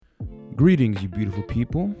Greetings, you beautiful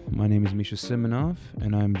people. My name is Misha Simonov,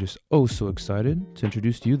 and I'm just so excited to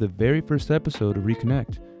introduce to you the very first episode of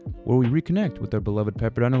Reconnect, where we reconnect with our beloved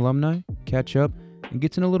Pepperdine alumni, catch up, and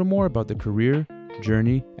get to know a little more about their career,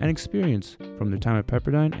 journey, and experience from their time at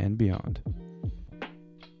Pepperdine and beyond.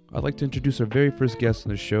 I'd like to introduce our very first guest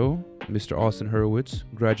on the show, Mr. Austin Hurwitz,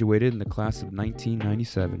 graduated in the class of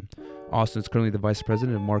 1997. Austin is currently the Vice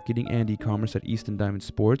President of Marketing and E-commerce at Easton Diamond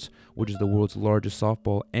Sports, which is the world's largest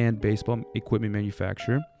softball and baseball equipment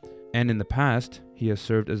manufacturer. And in the past, he has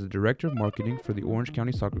served as the Director of Marketing for the Orange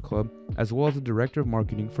County Soccer Club, as well as the Director of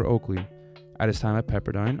Marketing for Oakley. At his time at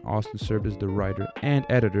Pepperdine, Austin served as the writer and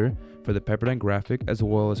editor for the Pepperdine Graphic, as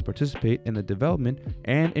well as participate in the development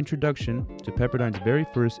and introduction to Pepperdine's very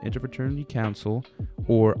first Interfraternity Council,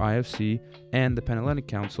 or IFC, and the Panhellenic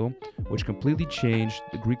Council, which completely changed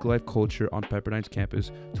the Greek life culture on Pepperdine's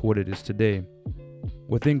campus to what it is today.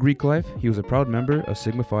 Within Greek life, he was a proud member of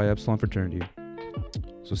Sigma Phi Epsilon fraternity.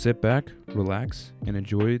 So sit back, relax, and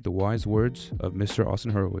enjoy the wise words of Mr.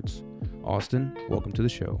 Austin Hurwitz. Austin, welcome to the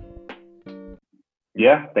show.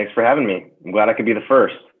 Yeah, thanks for having me. I'm glad I could be the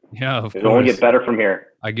first. Yeah, of course. It'll only get better from here.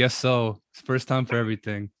 I guess so. It's first time for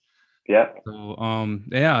everything. Yeah. So,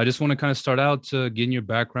 I just want to kind of start out to getting your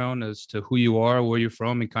background as to who you are, where you're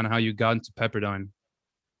from, and kind of how you got into Pepperdine.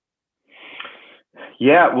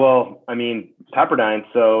 Yeah, well, I mean, Pepperdine.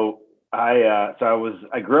 So I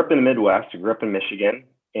grew up in the Midwest. I grew up in Michigan,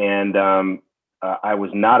 and I was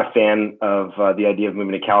not a fan of the idea of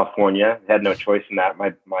moving to California. Had no choice in that.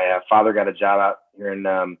 My father got a job out here in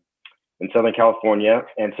Southern California,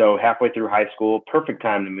 and so halfway through high school, perfect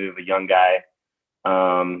time to move a young guy,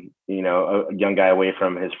 a young guy away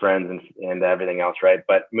from his friends and everything else, right?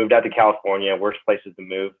 But moved out to California, worst places to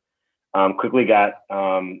move. Quickly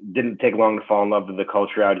didn't take long to fall in love with the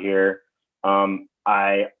culture out here.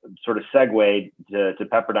 I sort of segued to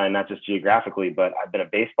Pepperdine, not just geographically, but I've been a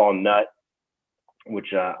baseball nut,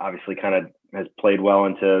 which obviously kind of has played well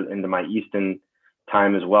into my Easton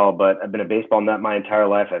time as well. But I've been a baseball nut my entire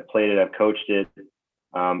life. I've played it, I've coached it.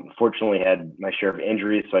 Fortunately, had my share of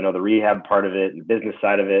injuries, so I know the rehab part of it and the business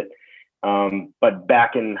side of it. But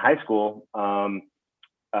back in high school,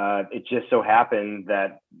 it just so happened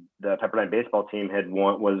that the Pepperdine baseball team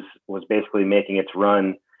was basically making its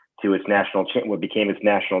run to its what became its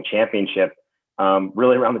national championship.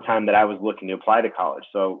 Really around the time that I was looking to apply to college.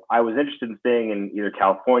 So I was interested in staying in either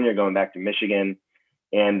California, going back to Michigan,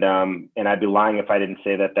 and I'd be lying if I didn't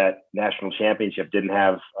say that national championship didn't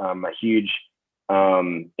have a huge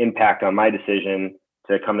impact on my decision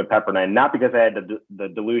to come to Pepperdine. Not because I had the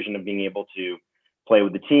delusion of being able to play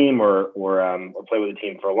with the team or play with the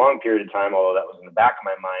team for a long period of time, although that was in the back of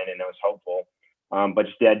my mind and it was hopeful. But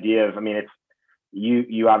just the idea of,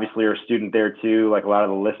 you obviously are a student there too, like a lot of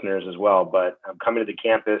the listeners as well. But coming to the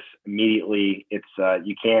campus immediately, it's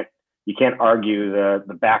you can't argue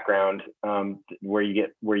the background where you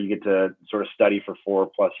get to sort of study for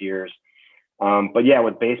 4+ years. But yeah,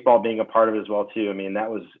 with baseball being a part of it as well too.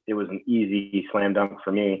 It was an easy slam dunk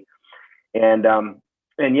for me. And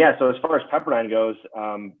yeah, so as far as Pepperdine goes,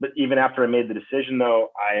 but even after I made the decision though,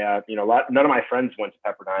 none of my friends went to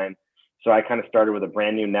Pepperdine. So I kind of started with a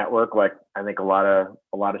brand new network, like I think a lot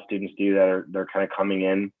of students do they're kind of coming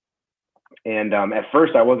in. And at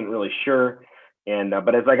first I wasn't really sure.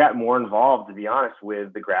 But as I got more involved, to be honest,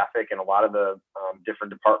 with the graphic and a lot of the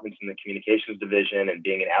different departments in the communications division and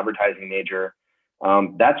being an advertising major,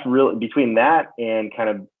 that's really between that and kind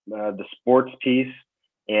of the sports piece.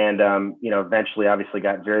 And, eventually obviously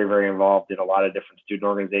got very, very involved in a lot of different student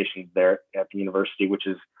organizations there at the university, which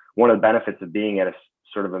is one of the benefits of being at a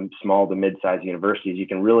sort of a small to mid-sized universities. You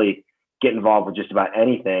can really get involved with just about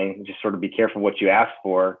anything, just sort of be careful what you ask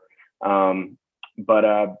for. But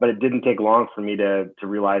it didn't take long for me to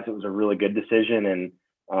realize it was a really good decision.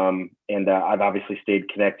 And I've obviously stayed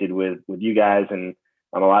connected with you guys and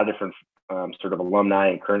a lot of different sort of alumni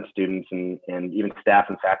and current students and even staff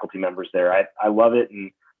and faculty members there. I love it.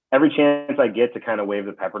 And every chance I get to kind of wave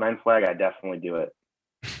the Pepperdine flag, I definitely do it.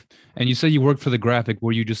 And you said you worked for the graphic.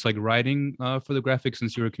 Were you just like writing for the graphic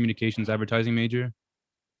since you were a communications advertising major?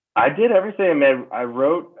 I did everything. I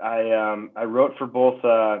wrote for both.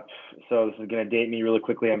 So this is going to date me really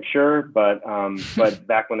quickly, I'm sure. But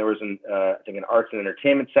back when there was an arts and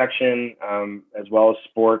entertainment section, as well as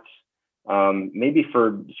sports, maybe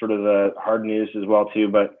for sort of the hard news as well too.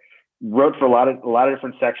 But wrote for a lot of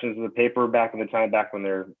different sections of the paper back in the time. Back when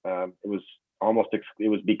it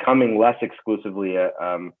was becoming less exclusively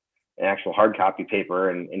an actual hard copy paper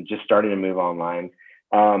and just starting to move online.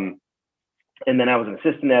 And then I was an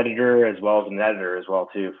assistant editor as well as an editor as well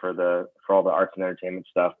too for all the arts and entertainment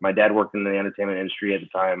stuff. My dad worked in the entertainment industry at the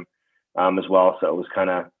time, as well. So it was kind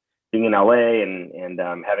of being in LA and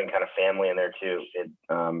having kind of family in there too.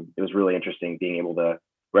 It was really interesting being able to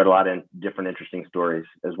read a lot of different interesting stories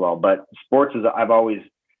as well. But sports is I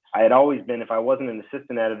had always been, if I wasn't an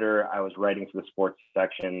assistant editor, I was writing for the sports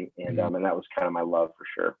section, and that was kind of my love for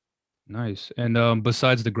sure. Nice. And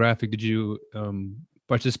besides the graphic, did you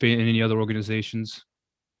participate in any other organizations?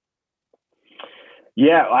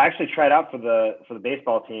 Yeah, I actually tried out for the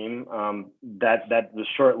baseball team. That was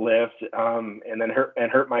short lived, and then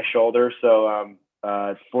hurt my shoulder. So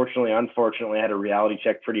unfortunately, I had a reality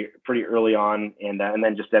check pretty early on, and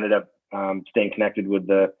then just ended up staying connected with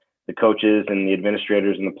the coaches and the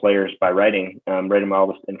administrators and the players by writing all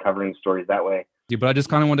this and covering the stories that way. Yeah, but I just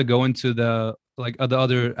kind of want to go into the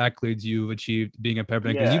other accolades you've achieved being a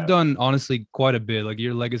Pepperdine, because you've Yeah. done honestly quite a bit. Like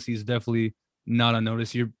your legacy is definitely not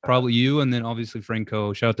unnoticed. You're probably you, and then obviously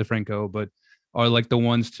Franco. Shout out to Franco, but are like the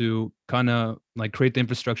ones to kind of like create the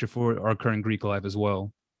infrastructure for our current Greek life as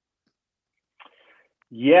well.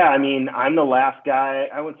 Yeah, I mean, I'm the last guy.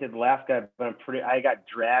 I wouldn't say the last guy, but I got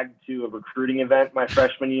dragged to a recruiting event my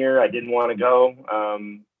freshman year. I didn't want to go,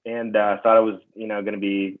 and thought it was, going to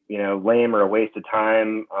be, lame or a waste of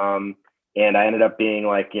time. And I ended up being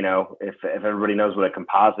like, if everybody knows what a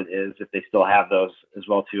composite is, if they still have those as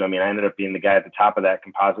well too. I mean, I ended up being the guy at the top of that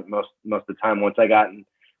composite most of the time. Once I got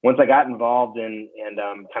involved and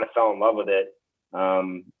kind of fell in love with it,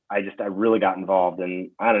 I really got involved.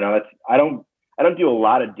 And I don't know, I don't do a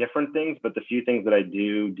lot of different things, but the few things that I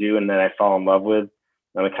do and then I fall in love with,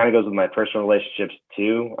 it kind of goes with my personal relationships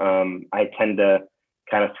too. I tend to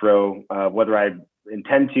kind of throw, whether I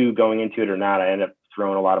intend to going into it or not, I end up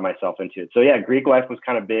throwing a lot of myself into it. So yeah, Greek life was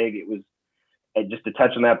kind of big. It was, just to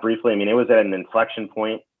touch on that briefly, I mean, it was at an inflection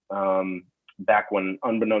point back when,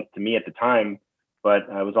 unbeknownst to me at the time, but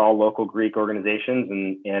it was all local Greek organizations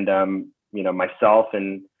and myself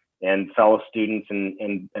and fellow students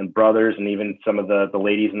and brothers, and even some of the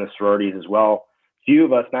ladies in the sororities as well. Few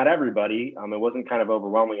of us, not everybody. It wasn't kind of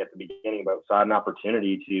overwhelming at the beginning, but saw an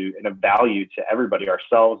opportunity and a value to everybody,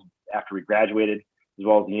 ourselves after we graduated, as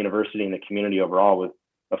well as the university and the community overall, with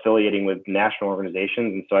affiliating with national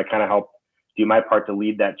organizations. And so I kind of helped do my part to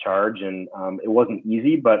lead that charge. And it wasn't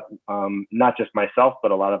easy, but not just myself,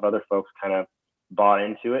 but a lot of other folks kind of bought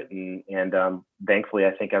into it. And thankfully,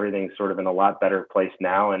 I think everything's sort of in a lot better place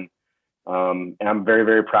now. And I'm very,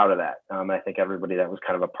 very proud of that. I think everybody that was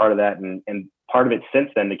kind of a part of that and part of it since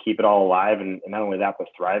then to keep it all alive and not only that, but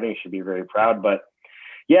thriving, should be very proud. But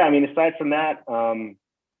yeah, I mean, aside from that,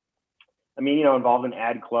 involved in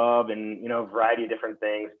ad club and, a variety of different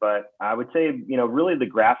things, but I would say, really the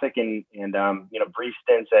graphic and brief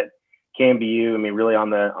stints at KMBU, I mean, really on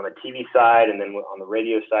the TV side and then on the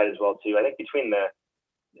radio side as well too. I think between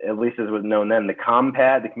at least as was known then, the comm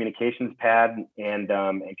pad, the communications pad, and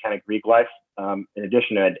kind of Greek life, in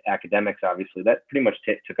addition to academics, obviously, that pretty much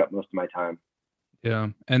took up most of my time. Yeah.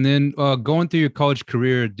 And then going through your college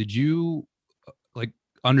career, did you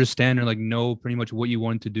understand or know pretty much what you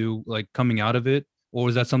wanted to do coming out of it, or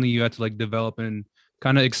was that something you had to develop and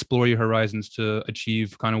kind of explore your horizons to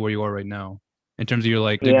achieve kind of where you are right now in terms of your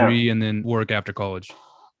degree and then work after college?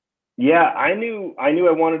 Yeah, I knew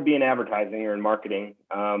I wanted to be in advertising or in marketing.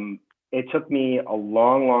 It took me a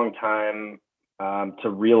long time to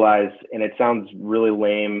realize, and it sounds really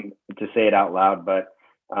lame to say it out loud, but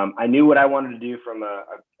I knew what I wanted to do from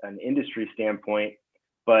an industry standpoint,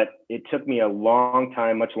 but it took me a long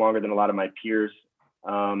time, much longer than a lot of my peers,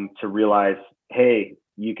 to realize, hey,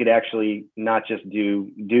 you could actually not just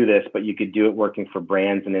do this, but you could do it working for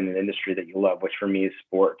brands and in an industry that you love, which for me is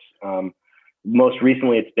sports. Most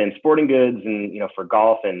recently, it's been sporting goods and, for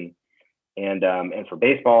golf and for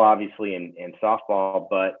baseball, obviously, and softball,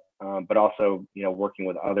 but also, working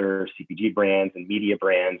with other CPG brands and media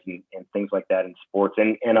brands and things like that in sports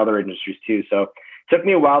and other industries too. So it took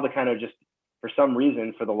me a while to kind of just, for some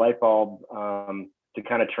reason, for the light bulb to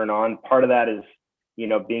kind of turn on. Part of that is,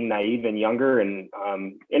 being naive and younger and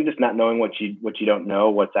just not knowing what you don't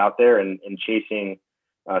know, what's out there and chasing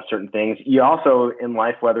certain things. You also in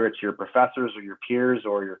life, whether it's your professors or your peers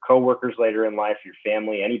or your coworkers later in life, your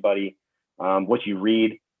family, anybody, what you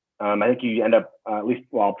read, I think you end up, at least,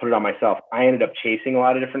 well, I'll put it on myself. I ended up chasing a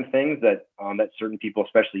lot of different things that certain people,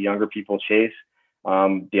 especially younger people, chase.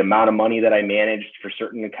 The amount of money that I managed for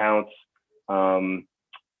certain accounts,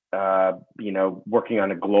 working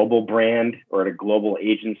on a global brand or at a global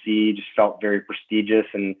agency just felt very prestigious.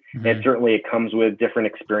 And certainly it comes with different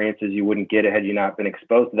experiences you wouldn't get had you not been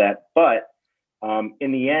exposed to that. But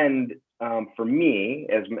in the end, for me,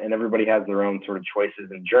 and everybody has their own sort of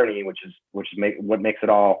choices and journey, which is what makes it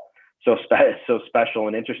all so special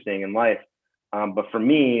and interesting in life. But for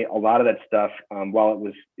me, a lot of that stuff, while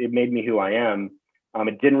it made me who I am,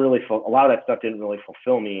 it didn't really, a lot of that stuff didn't really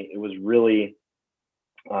fulfill me. It was really,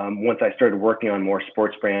 once I started working on more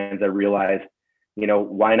sports brands, I realized,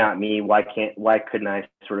 why not me? Why couldn't I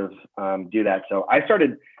sort of do that? So I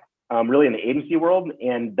started really in the agency world,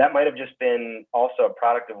 and that might have just been also a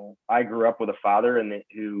product of, I grew up with a father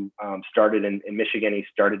who started in Michigan. He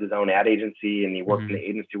started his own ad agency, and he worked in the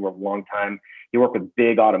agency world a long time. He worked with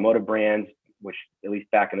big automotive brands, which at least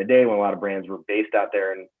back in the day when a lot of brands were based out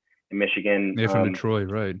there in Michigan. They're from Detroit,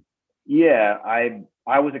 right? Yeah,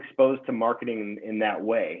 I was exposed to marketing in that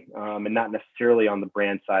way, and not necessarily on the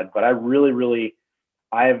brand side, but I really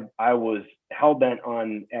I was hell bent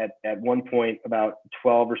on at one point about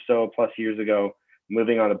 12 or so plus years ago,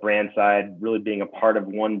 moving on the brand side, really being a part of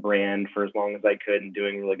one brand for as long as I could and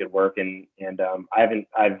doing really good work. And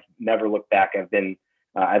I've never looked back.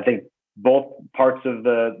 I think both parts of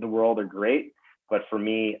the world are great, but for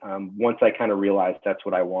me, once I kind of realized that's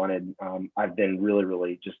what I wanted, I've been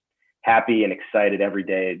really just happy and excited every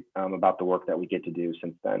day about the work that we get to do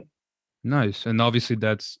since then. Nice. And obviously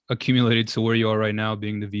that's accumulated to where you are right now,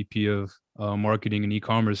 being the VP of marketing and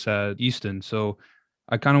e-commerce at Easton. So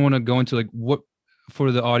I kind of want to go into like what,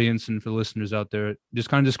 for the audience and for the listeners out there, just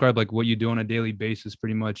kind of describe like what you do on a daily basis,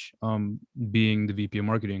 pretty much being the VP of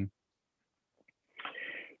marketing.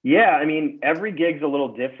 Yeah, I mean, every gig's a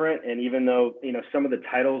little different, and even though some of the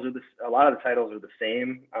titles a lot of the titles are the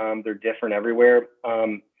same, they're different everywhere.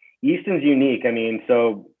 Easton's unique. I mean,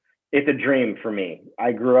 so it's a dream for me.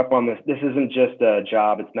 I grew up on this. This isn't just a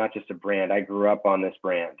job. It's not just a brand. I grew up on this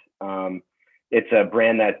brand. It's a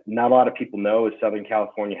brand that not a lot of people know is Southern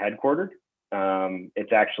California headquartered.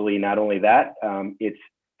 It's actually not only that, it's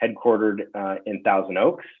headquartered in Thousand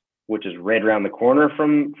Oaks, which is right around the corner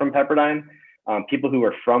from Pepperdine. People who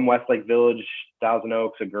are from Westlake Village, Thousand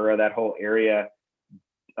Oaks, Agoura, that whole area,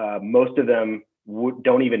 most of them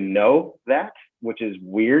don't even know that, which is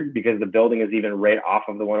weird because the building is even right off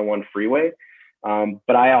of the 101 freeway.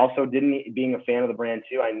 But I also being a fan of the brand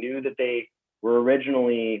too, I knew that they were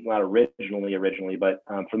not originally, but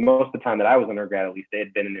for most of the time that I was undergrad, at least they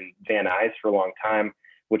had been in Van Nuys for a long time,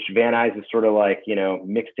 which Van Nuys is sort of like,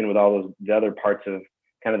 mixed in with all the other parts of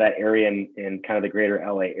kind of that area and kind of the greater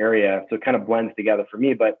LA area. So it kind of blends together for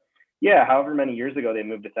me. But yeah, however many years ago they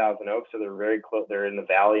moved to Thousand Oaks, so they're very close. They're in the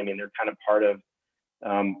valley. I mean, they're kind of part of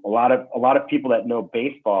a lot of people that know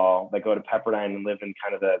baseball that go to Pepperdine and live in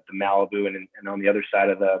kind of the Malibu and on the other side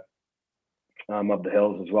of the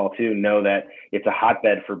hills as well too, know that it's a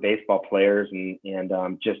hotbed for baseball players and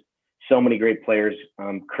just so many great players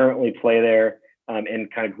currently play there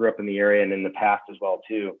and kind of grew up in the area and in the past as well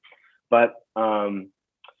too. But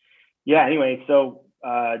yeah, anyway, so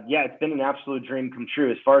yeah, it's been an absolute dream come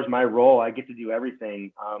true. As far as my role, I get to do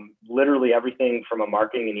everything, literally everything from a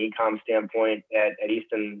marketing and e-com standpoint at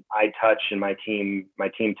Easton. I touch and my team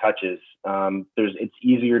touches. It's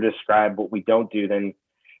easier to describe what we don't do than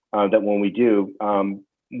when we do.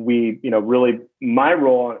 We, really my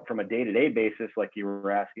role from a day-to-day basis, like you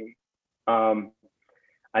were asking,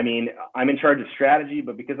 I mean, I'm in charge of strategy,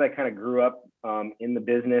 but because I kind of grew up in the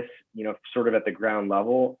business, sort of at the ground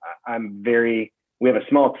level, we have a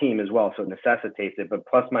small team as well, so it necessitates it. But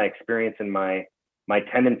plus my experience and my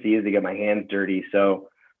tendency is to get my hands dirty. So,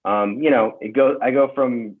 I go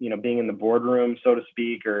from, being in the boardroom, so to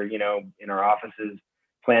speak, or, in our offices,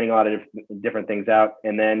 planning a lot of different things out.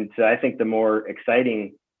 And then to, I think the more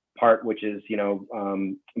exciting part, which is,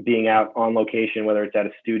 being out on location, whether it's at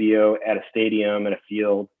a studio, at a stadium, at a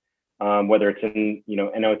field, whether it's in,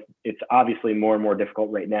 I know it's obviously more and more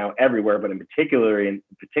difficult right now everywhere, but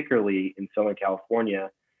particularly in Southern California,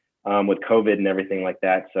 with COVID and everything like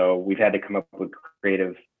that. So we've had to come up with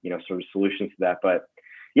creative, sort of solutions to that. But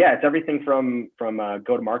yeah, it's everything from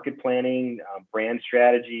go-to-market planning, brand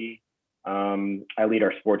strategy. I lead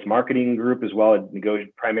our sports marketing group as well.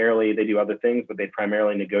 Primarily, they do other things, but they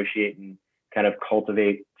primarily negotiate and kind of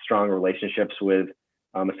cultivate strong relationships with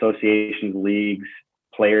associations, leagues,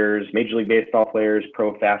 players, Major League Baseball players,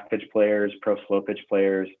 pro fast pitch players, pro slow pitch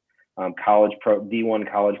players,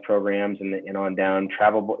 D1 college programs, and on down,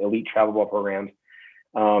 elite travel ball programs.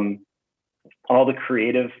 All the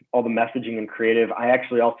messaging and creative. I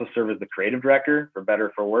actually also serve as the creative director, for better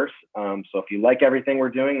or for worse. So if you like everything we're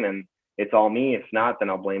doing, then it's all me. If not, then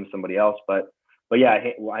I'll blame somebody else. But yeah,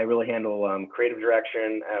 I really handle creative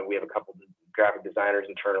direction. We have a couple of graphic designers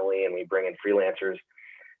internally, and we bring in freelancers.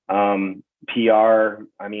 PR.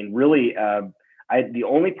 I mean, really, the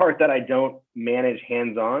only part that I don't manage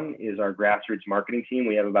hands-on is our grassroots marketing team.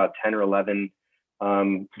 We have about 10 or 11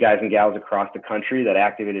 guys and gals across the country that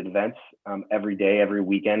activate at events every day, every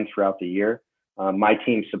weekend throughout the year. My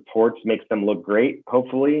team supports, makes them look great,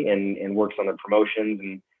 hopefully, and works on their promotions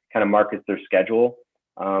and kind of markets their schedule.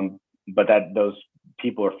 But that those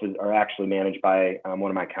people are actually managed by one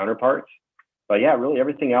of my counterparts. But yeah, really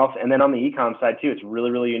everything else. And then on the e-com side too, it's really,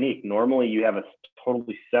 really unique. Normally you have a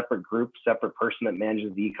totally separate group, separate person that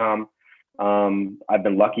manages the e-com. I've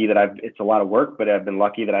been lucky that it's a lot of work, but I've been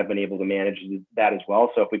lucky that I've been able to manage that as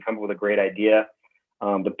well. So if we come up with a great idea,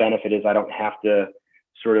 the benefit is I don't have to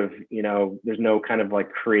sort of, there's no kind of like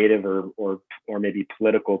creative or maybe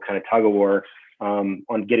political kind of tug of war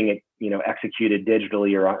on getting it, executed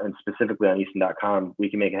digitally and specifically on Easton.com. We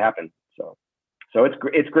can make it happen. So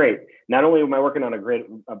it's great. Not only am I working on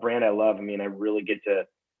a brand I love, I mean, I really get to,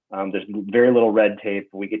 there's very little red tape.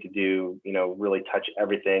 We get to do, really touch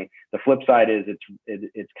everything. The flip side is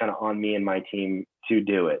it's kind of on me and my team to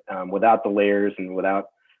do it without the layers and without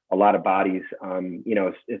a lot of bodies.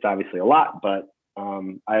 It's obviously a lot, but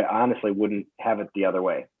I honestly wouldn't have it the other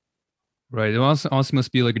way. Right. It also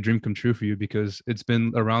must be like a dream come true for you because it's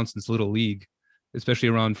been around since Little League, especially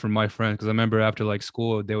around from my friend. Because I remember after like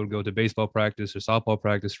school, they would go to baseball practice or softball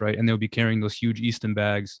practice, right? And they would be carrying those huge Easton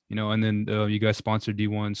bags, and then you guys sponsor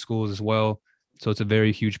D1 schools as well. So it's a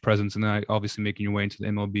very huge presence. And then obviously making your way into the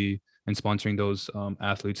MLB and sponsoring those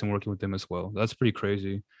athletes and working with them as well. That's pretty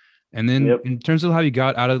crazy. And then in terms of how you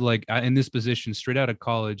got out of like in this position straight out of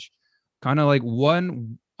college, kind of like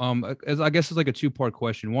as I guess it's like a two-part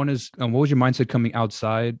question. One is, what was your mindset coming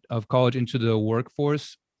outside of college into the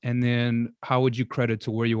workforce? And then how would you credit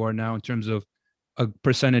to where you are now in terms of a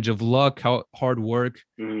percentage of luck, how hard work,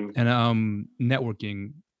 and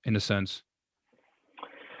networking in a sense?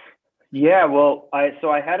 Yeah, well, I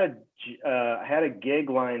had a gig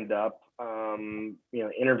lined up,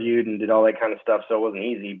 interviewed and did all that kind of stuff. So it wasn't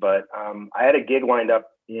easy, but I had a gig lined up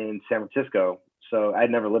in San Francisco. So I'd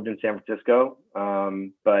never lived in San Francisco,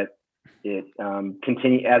 but it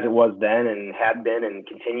continued as it was then and had been and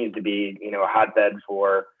continues to be, a hotbed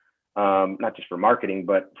for not just for marketing,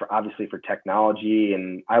 but obviously for technology.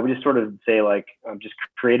 And I would just sort of say like just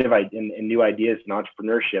creative and new ideas and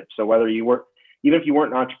entrepreneurship. So even if you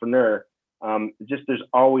weren't an entrepreneur, there's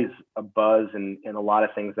always a buzz and a lot of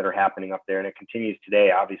things that are happening up there, and it continues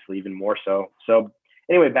today, obviously even more so. So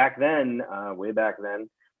anyway, way back then,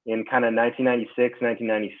 in kind of 1996,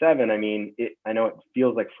 1997, I mean, I know it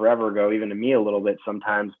feels like forever ago, even to me a little bit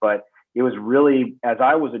sometimes, but it was really, as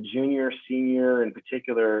I was a junior, senior, in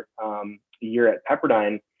particular, year at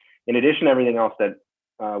Pepperdine, in addition to everything else that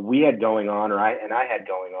we had going on, I had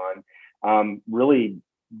going on, really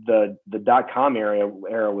the .com era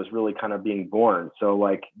was really kind of being born. So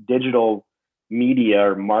like digital media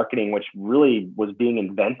or marketing, which really was being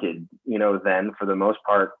invented, then for the most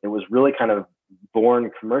part, it was really kind of born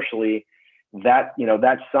commercially that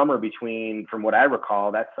summer from what I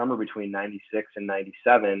recall, that summer between 96 and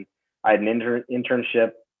 97, I had an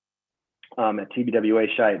internship at TBWA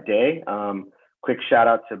Chiat Day. Quick shout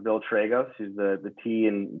out to Bill Tragos, who's the T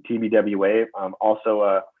in TBWA, also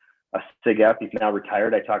a SIGEP. He's now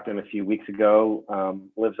retired. I talked to him a few weeks ago,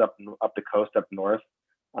 lives up the coast up north,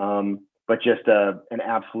 but just an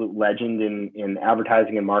absolute legend in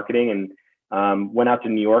advertising and marketing, and went out to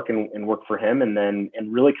New York and worked for him.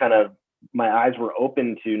 And really kind of my eyes were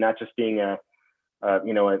open to not just being a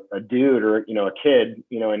dude or, a kid,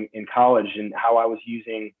 in college, and how I was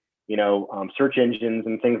using, search engines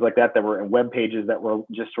and things like that were, and web pages that were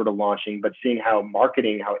just sort of launching, but seeing how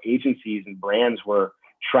agencies and brands were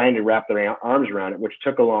trying to wrap their arms around it, which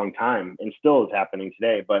took a long time and still is happening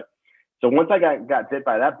today. But so once I got bit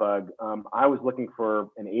by that bug, I was looking for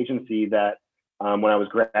an agency that, when I was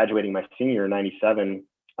graduating my senior year in 97,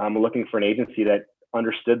 looking for an agency that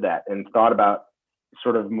understood that and thought about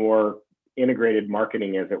sort of more integrated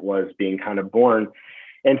marketing as it was being kind of born.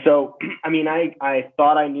 And so, I mean, I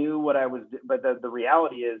thought I knew what I was, but the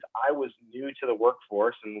reality is I was new to the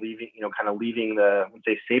workforce and leaving the, let's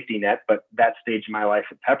say, safety net, but that stage of my life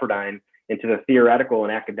at Pepperdine into the theoretical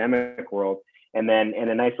and academic world. And then,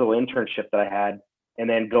 a nice little internship that I had, and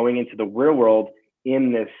then going into the real world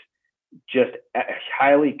in this just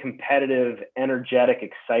highly competitive, energetic,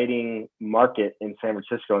 exciting market in San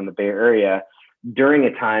Francisco in the Bay Area during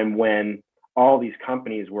a time when all these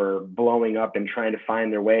companies were blowing up and trying to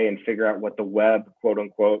find their way and figure out what the web, quote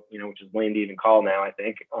unquote, which is lame to even call now, I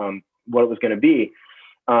think, what it was going to be.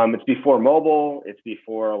 It's before mobile. It's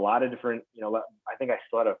before a lot of different, I think I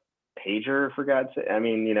still had a pager, for God's sake. I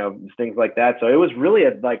mean, things like that. So it was really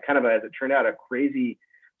as it turned out, a crazy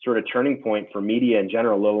sort of turning point for media in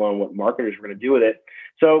general, let alone what marketers were going to do with it.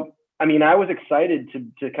 So, I mean, I was excited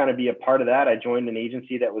to kind of be a part of that. I joined an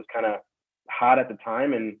agency that was kind of hot at the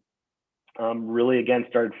time, and really, again,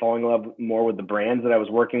 started falling in love more with the brands that I was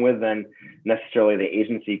working with than necessarily the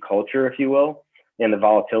agency culture, if you will, and the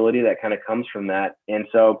volatility that kind of comes from that. And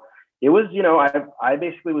so it was, I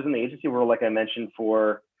basically was in the agency world, like I mentioned,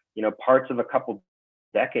 for, parts of a couple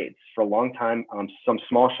decades, for a long time. Some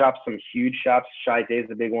small shops, some huge shops. Chiat is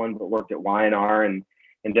a big one, but worked at Y&R and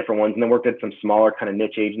different ones. And then worked at some smaller kind of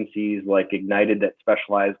niche agencies like Ignited that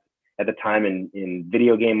specialized at the time in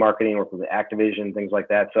video game marketing, worked with Activision, things like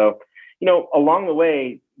that. So, along the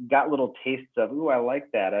way, got little tastes of, ooh, I like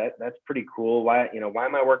that. That's pretty cool. Why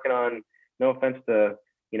am I working on, no offense to,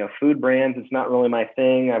 food brands? It's not really my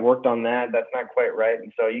thing. I worked on that. That's not quite right.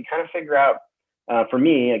 And so you kind of figure out, for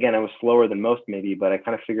me, again, I was slower than most maybe, but I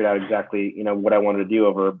kind of figured out exactly, what I wanted to do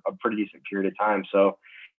over a pretty decent period of time. So,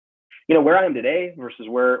 where I am today versus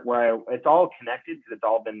where it's all connected, because it's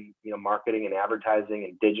all been, marketing and advertising,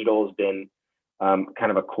 and digital has been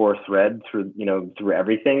kind of a core thread through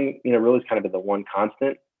everything, really is kind of been the one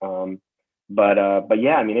constant. But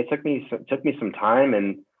yeah, I mean, it took me some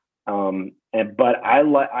time, but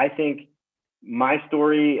I think my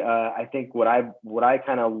story, I think what I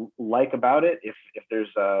kind of like about it, if there's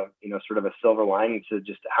sort of a silver lining to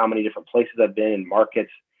just how many different places I've been in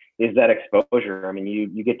markets, is that exposure. I mean,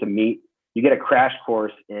 you get a crash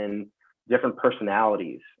course in different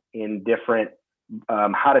personalities, in different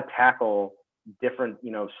how to tackle different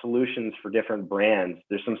solutions for different brands.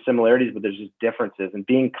 There's some similarities, but there's just differences, and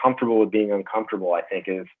being comfortable with being uncomfortable, I think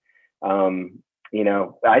is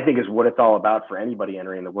I think is what it's all about for anybody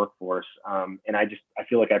entering the workforce. And I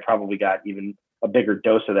feel like I probably got even a bigger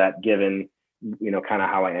dose of that given kind of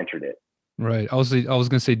how I entered it. Right. I was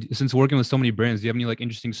gonna say, since working with so many brands, do you have any like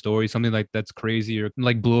interesting stories, something like that's crazy or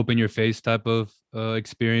like blew up in your face type of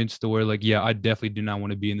experience, to where like, yeah, I definitely do not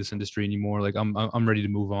want to be in this industry anymore. Like I'm ready to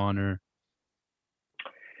move on, or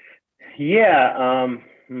Yeah.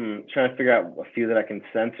 Trying to figure out a few that I can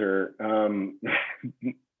censor.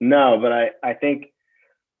 No, but I think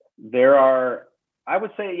there are, I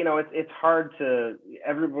would say, it's hard to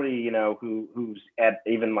everybody, who's at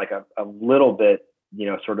even like a little bit,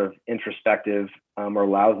 sort of introspective, or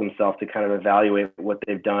allows themselves to kind of evaluate what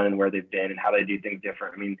they've done and where they've been and how they do things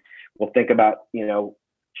different. I mean, we'll think about,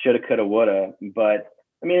 shoulda, coulda, woulda, but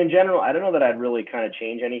I mean, in general, I don't know that I'd really kind of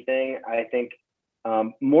change anything. I think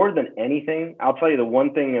more than anything, I'll tell you the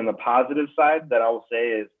one thing on the positive side that I will say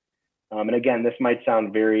is, and again, this might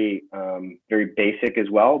sound very, very basic as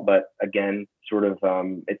well, but again, sort of,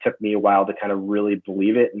 it took me a while to kind of really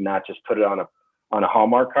believe it and not just put it on a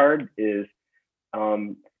Hallmark card. Is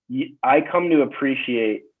I come to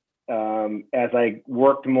appreciate, as I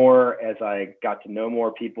worked more, as I got to know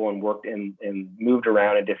more people and worked and moved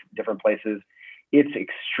around in different places, it's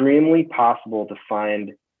extremely possible to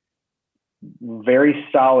find very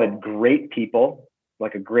solid, great people,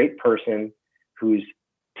 like a great person who's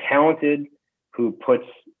talented, who puts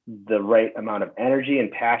the right amount of energy and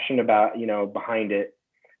passion behind it,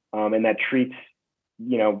 and that treats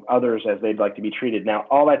others as they'd like to be treated. Now,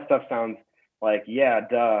 all that stuff sounds like, yeah,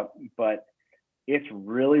 duh, but it's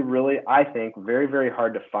really, really, I think, very, very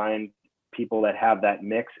hard to find people that have that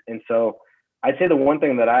mix. And so I'd say the one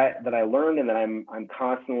thing that I learned, and that I'm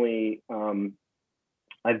constantly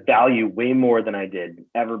I value way more than I did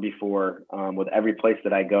ever before, with every place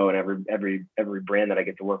that I go and every brand that I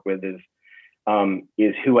get to work with, is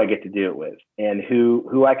who I get to do it with, and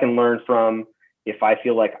who I can learn from, if I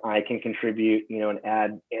feel like I can contribute, and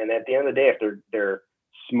add. And at the end of the day, if they're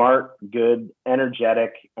smart, good,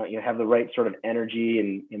 energetic, have the right sort of energy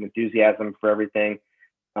and enthusiasm for everything,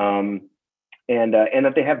 and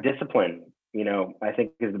that they have discipline, I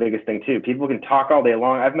think is the biggest thing too. People can talk all day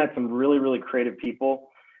long. I've met some really, really creative people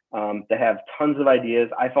that have tons of ideas.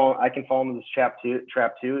 I can fall into this trap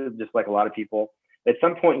too, just like a lot of people. At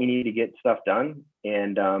some point, you need to get stuff done,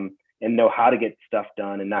 and know how to get stuff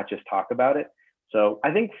done, and not just talk about it. So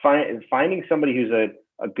I think finding somebody who's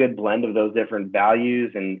a good blend of those different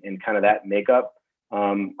values and kind of that makeup.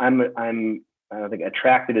 I don't think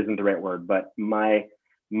attracted isn't the right word, but my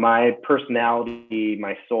personality,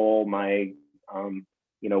 my soul, my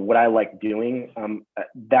what I like doing,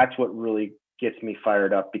 that's what really gets me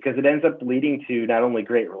fired up, because it ends up leading to not only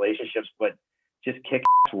great relationships, but just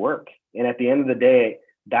kick-ass work. And at the end of the day,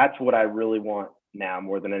 that's what I really want now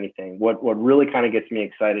more than anything. What really kind of gets me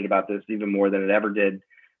excited about this, even more than it ever did,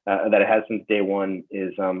 that it has since day one,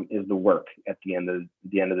 is the work at the end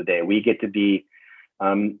of the day. We get to be,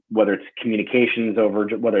 whether it's communications over,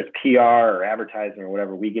 whether it's PR or advertising or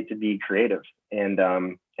whatever, we get to be creative. And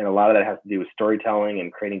a lot of that has to do with storytelling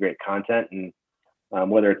and creating great content, and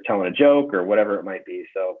whether it's telling a joke or whatever it might be.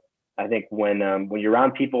 So I think when you're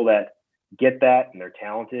around people that get that, and they're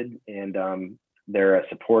talented, and they're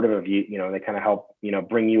supportive of you. They kind of help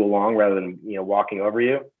bring you along rather than walking over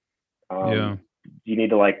you. Yeah. You need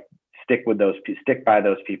to like stick by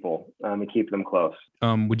those people and keep them close.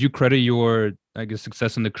 Would you credit your, I guess,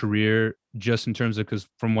 success in the career just in terms of, because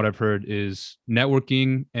from what I've heard is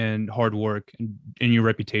networking and hard work and your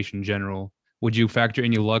reputation in general? Would you factor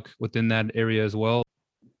any luck within that area as well?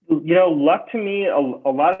 Luck to me, a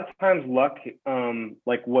lot of times luck,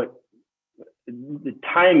 like what the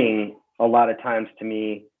timing, a lot of times to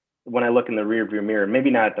me, when I look in the rearview mirror, maybe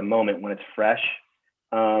not at the moment when it's fresh,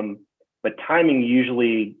 but timing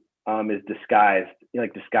usually is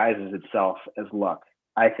disguises itself as luck,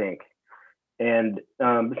 I think. And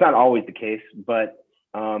it's not always the case, but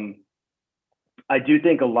I do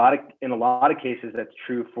think in a lot of cases that's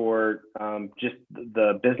true for just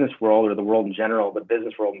the business world or the world in general, but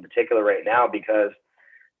business world in particular right now, because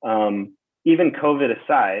even COVID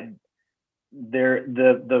aside,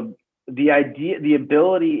 the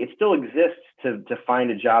ability, it still exists to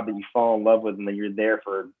find a job that you fall in love with and that you're there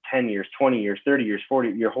for 10 years, 20 years, 30 years, 40,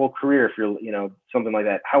 your whole career, if you're, something like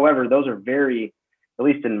that. However, those are very, at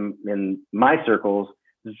least in my circles,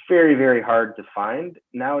 it's very, very hard to find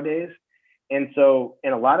nowadays. And a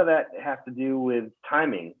lot of that has to do with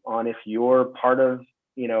timing on if you're part of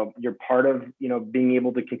being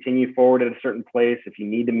able to continue forward at a certain place, if you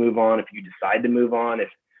need to move on, if you decide to move on, if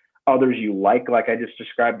others you like I just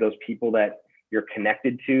described, those people that you're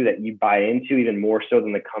connected to, that you buy into even more so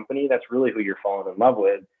than the company, that's really who you're falling in love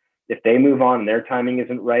with. If they move on and their timing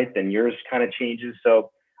isn't right, then yours kind of changes.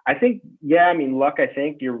 So I think, luck, I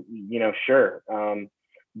think you're, sure.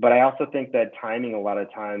 But I also think that timing a lot of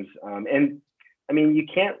times, and I mean, you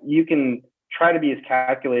can try to be as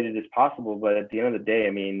calculated as possible, but at the end of the day,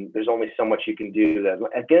 I mean, there's only so much you can do. That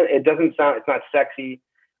again, it's not sexy,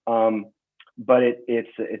 but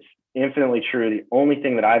it's infinitely true. The only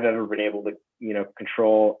thing that I've ever been able to,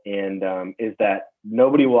 control and is that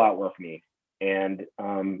nobody will outwork me, and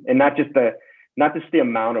not just the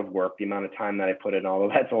amount of work, the amount of time that I put in, although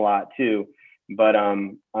that's a lot too. But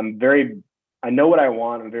I know what I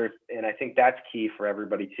want. And I think that's key for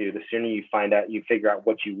everybody too. The sooner you figure out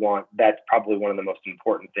what you want, that's probably one of the most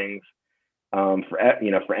important things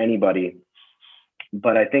for anybody.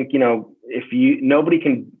 But I think if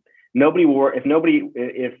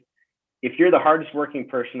you're the hardest working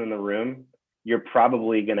person in the room, you're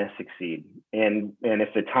probably going to succeed. And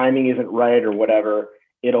if the timing isn't right or whatever,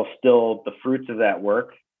 it'll still, the fruits of that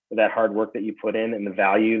work, that hard work that you put in, and the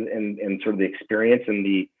value and sort of the experience and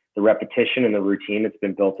the repetition and the routine that's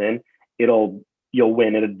been built in, you'll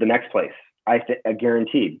win at the next place. I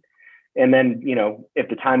guaranteed. And then, if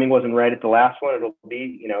the timing wasn't right at the last one, it'll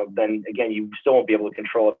be, then again, you still won't be able to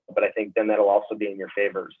control it, but I think then that'll also be in your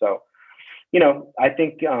favor. So, I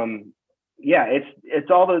think, it's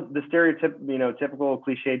all the typical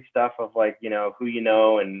cliched stuff of like, who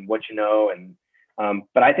and what and,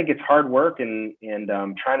 but I think it's hard work and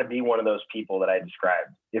trying to be one of those people that I described.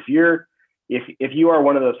 If you are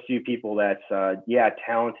one of those few people that's,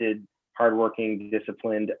 talented, hardworking,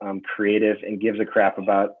 disciplined, creative, and gives a crap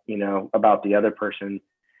about the other person,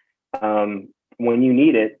 when you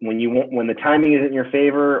need it, when the timing isn't in your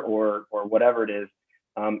favor or whatever it is,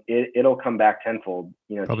 it'll come back tenfold.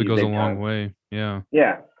 Probably goes a long way. Yeah.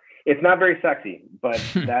 Yeah. It's not very sexy, but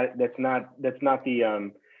that's not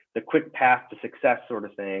the quick path to success sort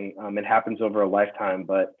of thing. It happens over a lifetime,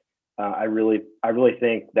 but I really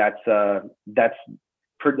think that's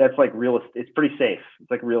like real. It's pretty safe.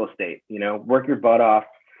 It's like real estate. Work your butt off,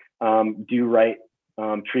 do right,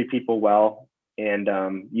 treat people well, and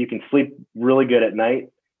you can sleep really good at night,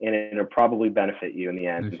 and it'll probably benefit you in the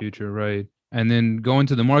end. In the future, right? And then going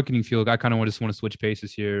to the marketing field, I kind of just want to switch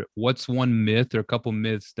paces here. What's one myth or a couple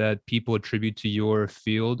myths that people attribute to your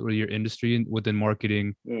field or your industry within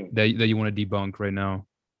marketing that you want to debunk right now?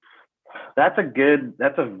 That's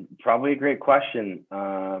probably a great question.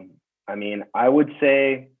 I mean, I would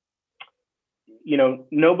say,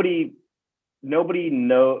 nobody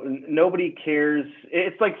cares.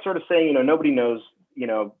 It's like sort of saying, nobody knows,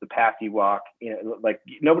 the path you walk, like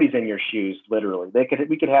nobody's in your shoes, literally.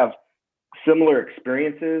 We could have similar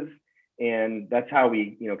experiences, and that's how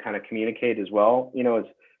we, kind of communicate as well, is,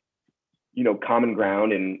 common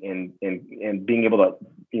ground and being able to,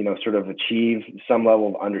 sort of achieve some level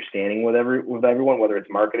of understanding with everyone, whether it's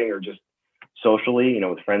marketing or just socially,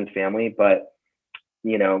 with friends, family. But,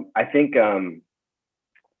 I think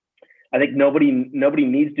nobody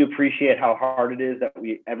needs to appreciate how hard it is that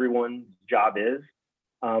everyone's job is.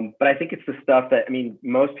 But I think it's the stuff that,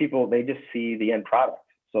 most people, they just see the end product.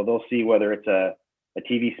 So they'll see whether it's a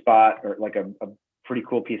TV spot or like a pretty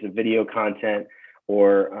cool piece of video content,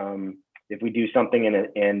 or if we do something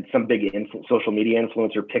and some big social media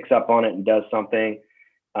influencer picks up on it and does something.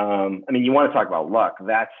 I mean, you want to talk about luck.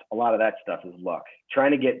 That's a lot of that stuff is luck.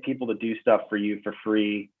 Trying to get people to do stuff for you for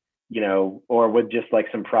free, or with just like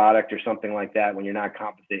some product or something like that when you're not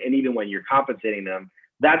compensated. And even when you're compensating them,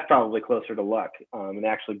 that's probably closer to luck, and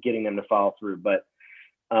actually getting them to follow through. But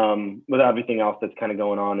with everything else that's kind of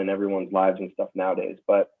going on in everyone's lives and stuff nowadays.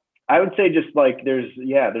 But I would say just like there's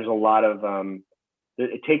a lot of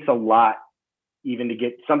it takes a lot even to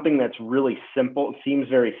get something that's really simple, seems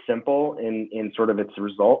very simple in sort of its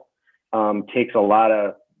result, takes a lot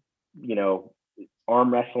of,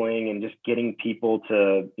 arm wrestling and just getting people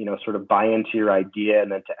to, sort of buy into your idea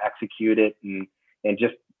and then to execute it and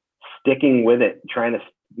just sticking with it, trying to,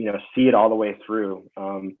 see it all the way through.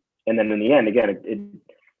 And then in the end, again,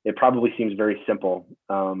 it probably seems very simple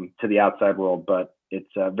to the outside world, but it's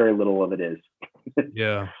very little of it is.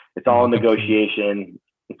 Yeah. It's all a negotiation.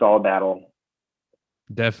 It's all a battle.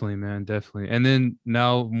 Definitely, man. Definitely. And then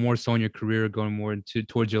now more so in your career, going more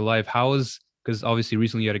towards your life, because obviously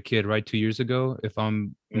recently you had a kid, right? 2 years ago, if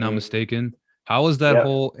I'm not mistaken. How was that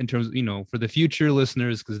whole, in terms of, for the future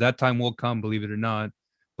listeners, because that time will come, believe it or not.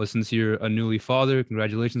 But since you're a newly father,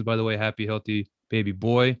 congratulations, by the way, happy, healthy baby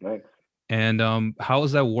boy. Nice. And how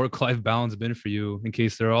has that work-life balance been for you, in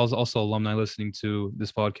case there are also alumni listening to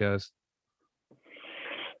this podcast?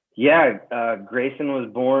 Yeah, Grayson was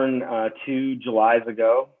born 2 Julys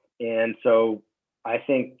ago. And so I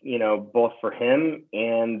think, both for him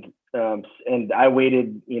and I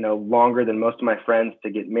waited, longer than most of my friends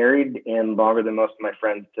to get married and longer than most of my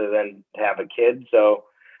friends to then have a kid. So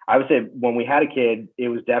I would say when we had a kid, it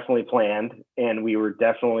was definitely planned, and we were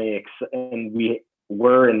definitely, and we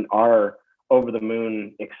were and are over the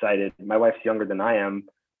moon excited. My wife's younger than I am,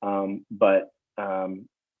 but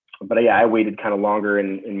yeah, I waited kind of longer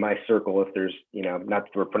in my circle. If there's, not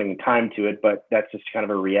that we're putting time to it, but that's just kind of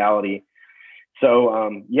a reality.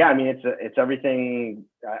 So yeah, I mean, it's everything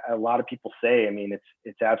a lot of people say. I mean,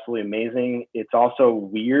 it's absolutely amazing. It's also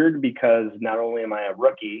weird because not only am I a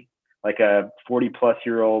rookie, like a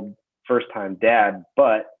 40-plus-year-old first-time dad,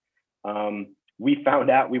 but we found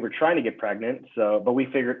out we were trying to get pregnant. So, but we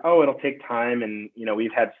figured, it'll take time, and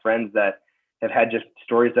we've had friends that have had just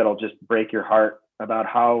stories that'll just break your heart about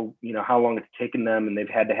how long it's taken them, and they've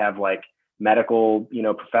had to have like medical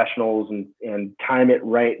professionals and time it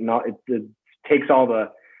right, and all, it takes a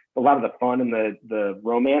lot of the fun and the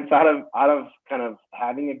romance out of kind of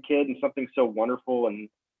having a kid, and something so wonderful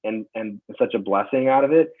and such a blessing out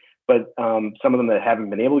of it. But some of them that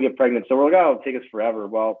haven't been able to get pregnant, so we're like, it'll take us forever.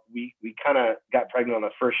 Well, we kind of got pregnant on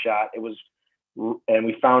the first shot. And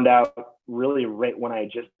we found out really right when I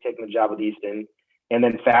had just taken the job with Easton. And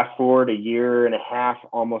then fast forward a year and a half,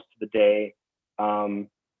 almost to the day.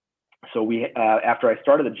 So we after I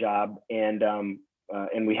started the job, and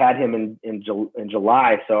we had him in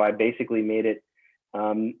July. So I basically made it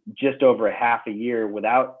just over a half a year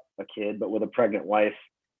without a kid, but with a pregnant wife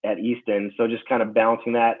at Easton. So just kind of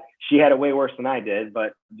balancing that. She had it way worse than I did,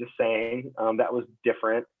 but just saying that was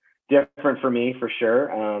different for me for sure.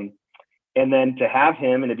 And then to have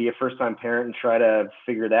him and to be a first-time parent and try to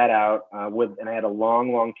figure that out and I had a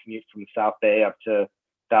long commute from the South Bay up to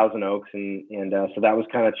Thousand Oaks, and so that was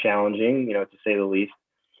kind of challenging, to say the least.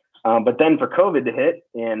 But then for COVID to hit,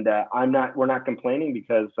 and we're not complaining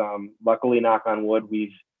because luckily, knock on wood,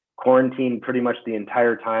 we've quarantined pretty much the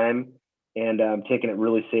entire time and taken it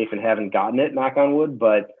really safe and haven't gotten it, knock on wood.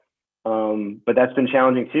 But that's been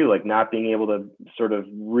challenging too, like not being able to sort of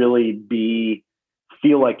really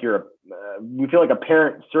feel like we feel like a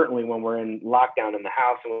parent, certainly when we're in lockdown in the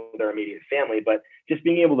house and with our immediate family, but just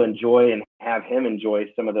being able to enjoy and have him enjoy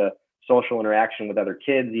some of the social interaction with other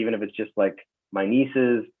kids, even if it's just like my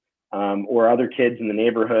nieces or other kids in the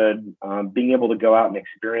neighborhood, being able to go out and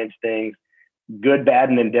experience things, good, bad,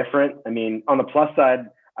 and indifferent. I mean, on the plus side,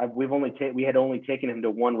 we had only taken him to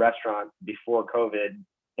one restaurant before COVID,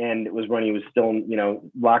 and it was when he was still,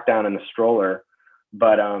 locked down in the stroller.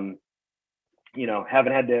 But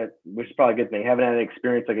haven't had to, which is probably a good thing, haven't had an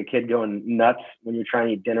experience like a kid going nuts when you're trying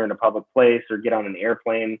to eat dinner in a public place or get on an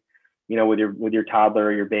airplane, with your toddler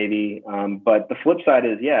or your baby. But the flip side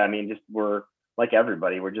is, yeah, I mean, just we're like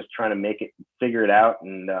everybody, we're just trying to figure it out.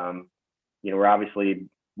 And,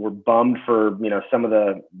 we're bummed for, some of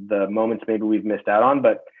the moments maybe we've missed out on.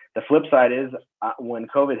 But the flip side is when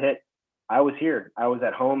COVID hit, I was here, I was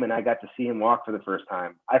at home, and I got to see him walk for the first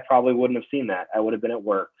time. I probably wouldn't have seen that. I would have been at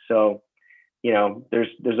work. So,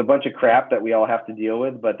 there's a bunch of crap that we all have to deal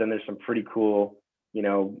with, but then there's some pretty cool,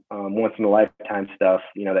 once in a lifetime stuff,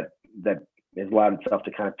 that has allowed itself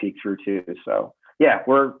to kind of peek through too. So yeah,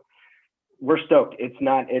 we're stoked.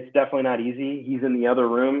 It's definitely not easy. He's in the other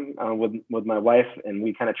room with my wife, and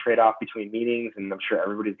we kind of trade off between meetings, and I'm sure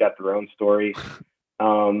everybody's got their own story.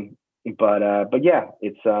 But yeah,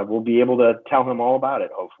 it's we'll be able to tell him all about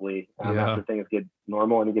it hopefully Yeah. after things get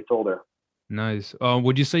normal and he gets older. Nice.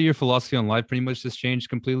 Would you say your philosophy on life pretty much has changed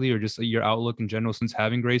completely, or just your outlook in general since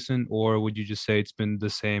having Grayson, or would you just say it's been the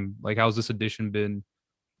same? Like, how's this addition been?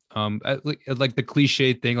 Like the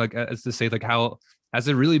cliche thing, like as to say, like how has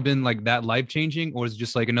it really been like that life changing, or is it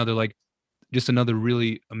just like another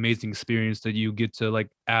really amazing experience that you get to like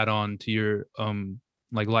add on to your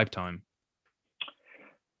like lifetime?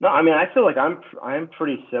 No, I mean I feel like I'm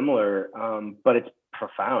pretty similar, but it's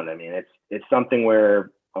profound. I mean it's something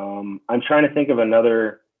where I'm trying to think of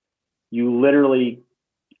another. You literally,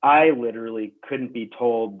 I literally couldn't be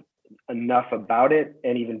told enough about it,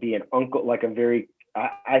 and even be an uncle, like a very.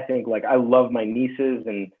 I think like I love my nieces,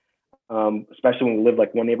 and especially when we lived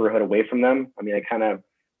like one neighborhood away from them. I mean, I kind of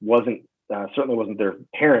wasn't certainly wasn't their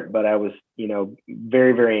parent, but I was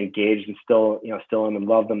very very engaged and still am and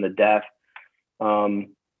love them to death. And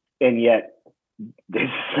yet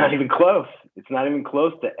it's not even close. It's not even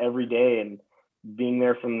close to every day and being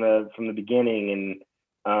there from the beginning.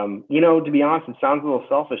 And to be honest, it sounds a little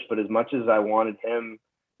selfish, but as much as I wanted him,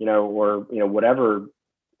 or whatever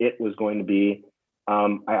it was going to be,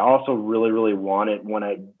 I also really really wanted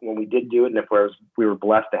when we did do it, and if we were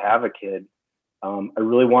blessed to have a kid, I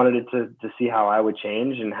really wanted it to see how I would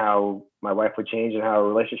change and how my wife would change and how our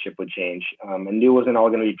relationship would change. I knew it wasn't all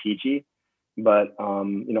going to be peachy, but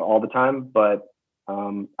all the time. But I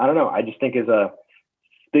don't know. I just think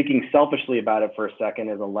speaking selfishly about it for a second,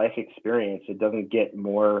 as a life experience, it doesn't get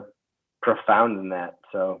more profound than that.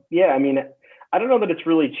 So yeah, I mean, I don't know that it's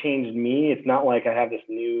really changed me. It's not like I have this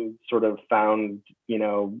new sort of found,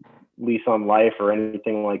 lease on life or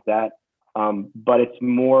anything like that. But it's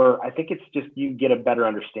more, I think it's just you get a better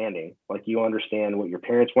understanding. Like you understand what your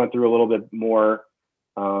parents went through a little bit more,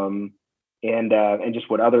 and just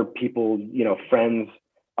what other people, friends,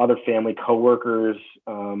 other family, coworkers,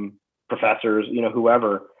 professors,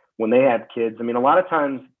 whoever, when they had kids. I mean, a lot of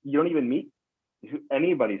times you don't even meet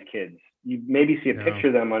anybody's kids. You maybe see a Yeah. picture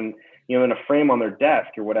of them on, in a frame on their desk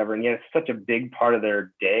or whatever, and yet it's such a big part of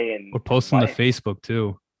their day Or and posting to life. Facebook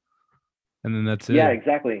too, and then that's Yeah, it.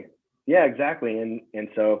 exactly. Yeah, exactly. And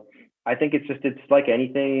so I think it's like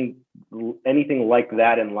anything like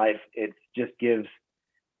that in life. It just gives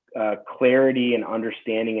clarity and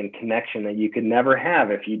understanding and connection that you could never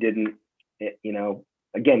have if you didn't,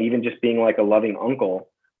 again, even just being like a loving uncle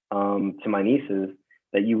to my nieces,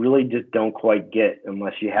 that you really just don't quite get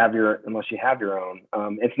unless you have your own.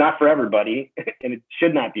 It's not for everybody, and it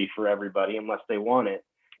should not be for everybody unless they want it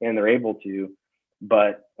and they're able to.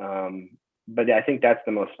 But I think that's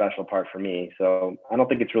the most special part for me. So I don't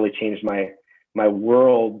think it's really changed my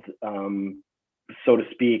world, so to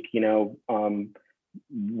speak.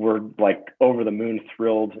 We're like over the moon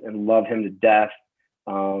thrilled and love him to death.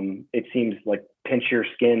 It seems like pinch your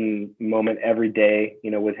skin moment every day,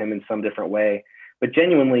 with him in some different way. But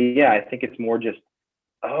genuinely, yeah, I think it's more just,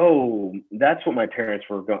 oh, that's what my parents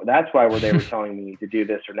were going. That's why they were telling me to do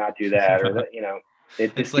this or not do that, or Yeah. that,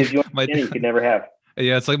 it It's just gives like you my understanding you could never have.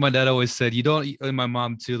 yeah, it's like my dad always said, you don't, and my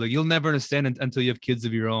mom too, like you'll never understand it until you have kids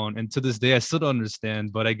of your own. And to this day, I still don't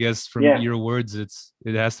understand, but I guess from Yeah, your words, it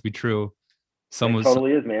has to be true. it Some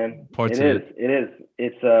totally is, man. parts It of is. it.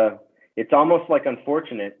 It is. It's almost like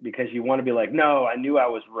unfortunate because you want to be like, no, I knew I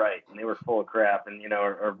was right, and they were full of crap, and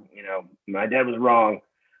or my dad was wrong.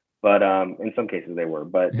 But in some cases they were.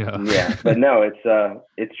 But Yeah. yeah, but no,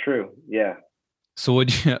 it's true. Yeah. So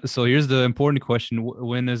so here's the important question.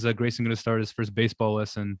 When is Grayson going to start his first baseball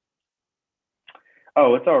lesson?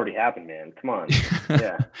 Oh, it's already happened, man. Come on.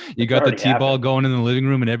 Yeah, You it's got the already T-ball happened. going in the living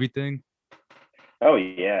room and everything? Oh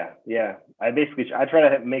yeah, yeah. I try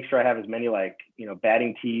to make sure I have as many like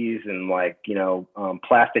batting tees and like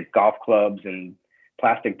plastic golf clubs and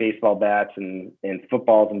plastic baseball bats and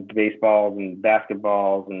footballs and baseballs and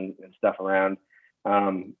basketballs and stuff around.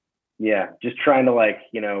 Yeah, just trying to like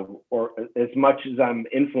or as much as I'm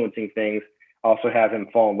influencing things, also have him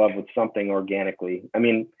fall in love with something organically. I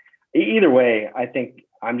mean, either way, I think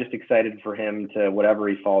I'm just excited for him to whatever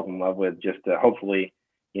he falls in love with, just to hopefully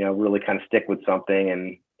really kind of stick with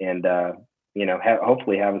something and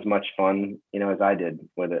hopefully have as much fun, as I did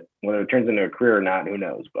with it. Whether it turns into a career or not, who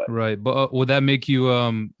knows? But Right. But would that make you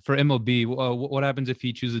for MLB? What happens if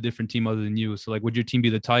he chooses a different team other than you? So like, would your team be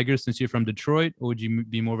the Tigers since you're from Detroit, or would you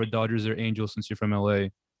be more of a Dodgers or Angels since you're from LA,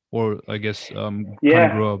 or I guess kind of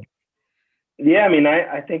yeah, grew up? yeah. I mean,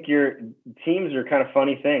 I think your teams are kind of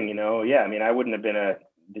funny thing. Yeah. I mean, I wouldn't have been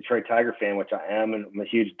Detroit Tiger fan, which I am, and I'm a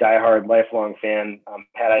huge diehard lifelong fan.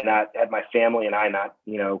 Had I not had my family and I not,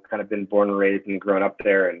 kind of been born and raised and grown up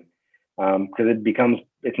there, and because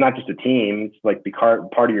it's not just a team, it's like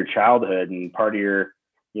part of your childhood and part of your,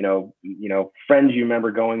 friends you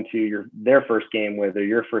remember going to their first game with or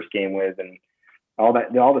your first game with, and all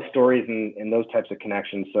the stories and those types of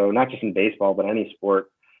connections. So not just in baseball, but any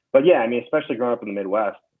sport. But yeah, I mean, especially growing up in the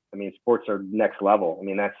Midwest, I mean, sports are next level. I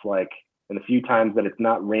mean, that's like, and the few times that it's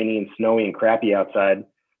not rainy and snowy and crappy outside,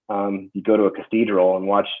 you go to a cathedral and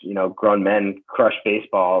watch, grown men crush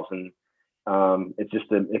baseballs. And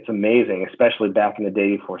it's amazing, especially back in the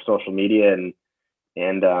day before social media and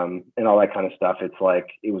all that kind of stuff. It's like,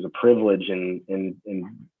 it was a privilege and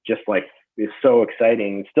just like, it's so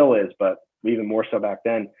exciting. It still is, but even more so back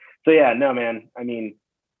then. So yeah, no, man, I mean,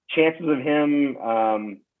 chances of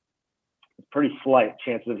him, pretty slight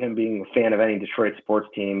chances of him being a fan of any Detroit sports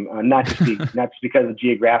team, not just because of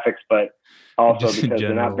geographics, but also just because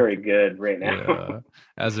they're not very good right now. Yeah.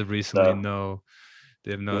 As of recently, no.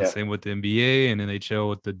 They have not. Same with the NBA and NHL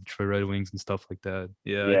with the Detroit Red Wings and stuff like that.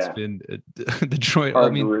 Yeah. It's been Detroit.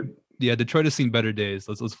 Detroit has seen better days.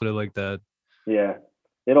 Let's put it like that. Yeah,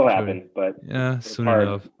 it'll happen, but soon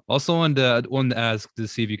enough. Also, wanted to ask to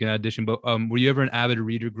see if you can addition. But were you ever an avid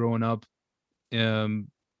reader growing up?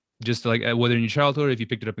 Just like whether in your childhood, or if you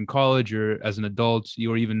picked it up in college or as an adult,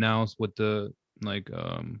 or even now with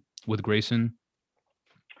with Grayson.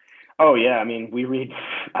 Oh yeah, I mean,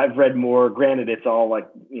 I've read more. Granted, it's all like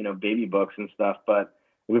baby books and stuff, but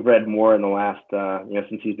we've read more in the last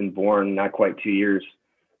since he's been born, not quite 2 years,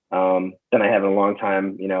 than I have in a long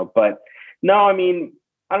time. But no, I mean,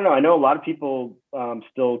 I don't know. I know a lot of people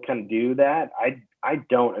still kind of do that. I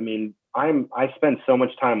don't. I mean, I spend so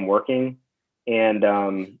much time working, and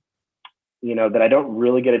that I don't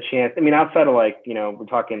really get a chance. I mean, outside of like we're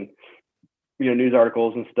talking news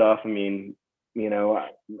articles and stuff. I mean,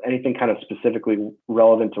 anything kind of specifically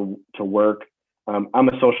relevant to work. I'm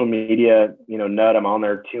a social media nut. I'm on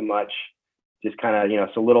there too much. Just kind of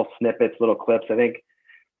so little snippets, little clips. I think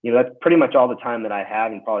that's pretty much all the time that I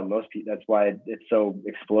have, and probably most people. That's why it's so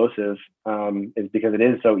explosive. Is because it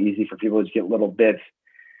is so easy for people to just get little bits.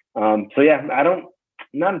 So yeah,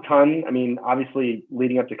 not a ton. I mean, obviously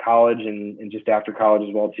leading up to college and just after college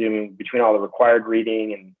as well too. I mean, between all the required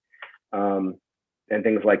reading and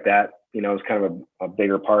things like that, it's kind of a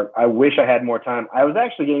bigger part. I wish I had more time. I was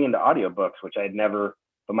actually getting into audiobooks, which I had never,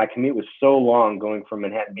 but my commute was so long going from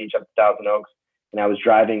Manhattan Beach up to Thousand Oaks, and I was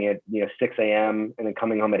driving at 6 a.m. and then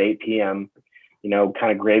coming home at 8 p.m.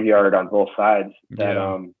 Kind of graveyard on both sides. That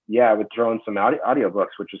I would throw in some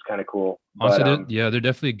audiobooks, which was kind of cool. Also, they're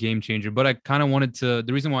definitely a game changer. But I kind of wanted to.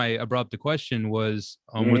 The reason why I brought up the question was,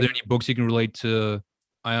 were there any books you can relate to?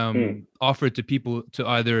 Offer it to people to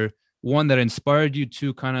either one that inspired you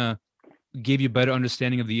to kind of give you better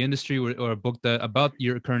understanding of the industry, or a book that about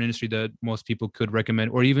your current industry that most people could recommend,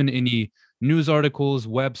 or even any news articles,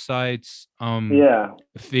 websites,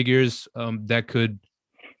 figures that could,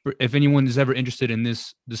 if anyone is ever interested in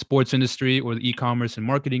the sports industry or the e-commerce and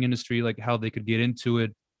marketing industry, like how they could get into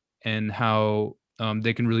it and how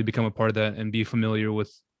they can really become a part of that and be familiar with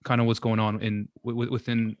kind of what's going on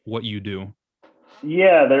within what you do.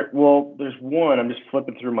 Yeah, there's one. I'm just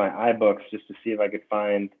flipping through my iBooks just to see if I could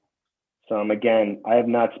find some. Again, I have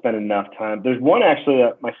not spent enough time. There's one actually,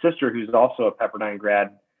 my sister, who's also a Pepperdine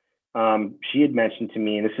grad, she had mentioned to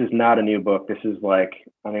me, and this is not a new book. This is like,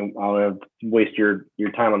 I mean, I'll waste your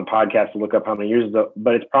time on the podcast to look up how many years ago,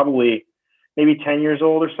 but it's probably maybe 10 years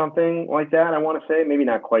old or something like that. I want to say maybe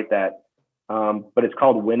not quite that, but it's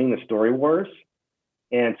called Winning the Story Wars.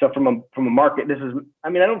 And so from a market, I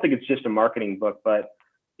don't think it's just a marketing book, but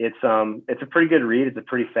it's a pretty good read. It's a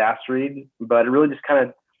pretty fast read, but it really just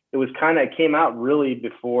it came out really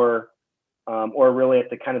before, or really at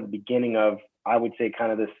the kind of the beginning of, I would say,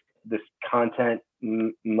 kind of this content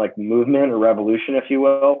like movement or revolution, if you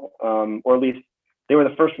will, or at least they were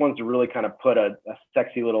the first ones to really kind of put a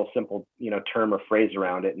sexy little simple, term or phrase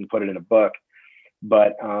around it and put it in a book.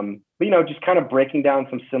 But just kind of breaking down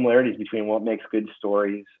some similarities between what makes good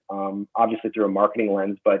stories, obviously through a marketing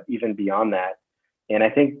lens, but even beyond that. And I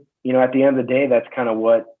think, at the end of the day, that's kind of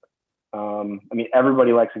what,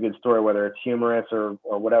 everybody likes a good story, whether it's humorous or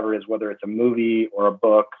whatever it is, whether it's a movie or a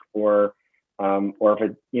book or if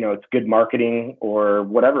it, it's good marketing or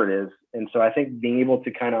whatever it is. And so I think being able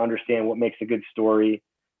to kind of understand what makes a good story,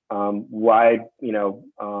 why,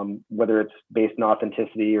 whether it's based on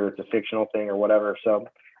authenticity or it's a fictional thing or whatever. So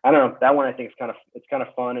I don't know, that one I think it's kind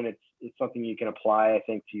of fun, and it's something you can apply, I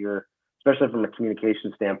think, to especially from a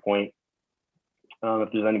communication standpoint. If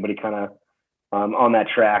there's anybody kind of on that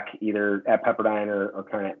track, either at Pepperdine or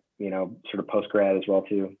kind of, sort of post grad as well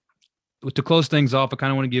too. To close things off, I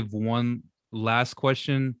kind of want to give one last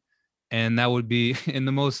question, and that would be in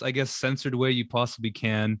the most, I guess, censored way you possibly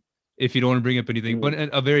can, if you don't want to bring up anything, but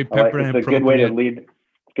a very Pepperdine it's a good way to lead. It's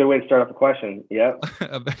a good way to start off the question. Yeah.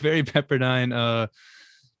 A very Pepperdine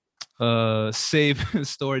save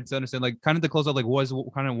story to understand, like, kind of to close out, like, was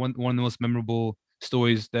kind of one of the most memorable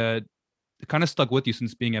stories that kind of stuck with you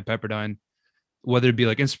since being at Pepperdine, whether it be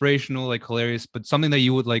like inspirational, like hilarious, but something that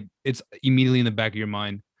you would like, it's immediately in the back of your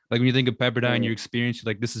mind. Like when you think of Pepperdine, your experience,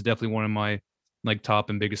 like, this is definitely one of my like top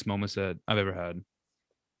and biggest moments that I've ever had.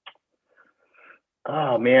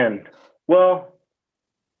 Oh man. Well,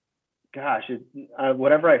 gosh,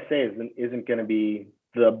 whatever I say isn't going to be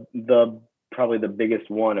the probably the biggest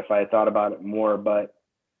one if I had thought about it more, but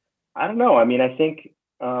I don't know. I mean, I think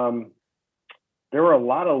there were a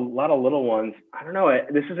lot of little ones. I don't know.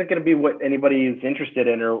 This isn't going to be what anybody is interested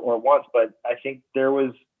in or wants, but I think there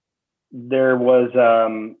was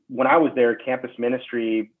when I was there, campus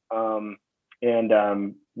ministry, and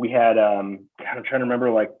we had God, I'm trying to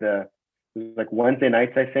remember, like it was like Wednesday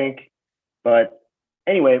nights, I think. But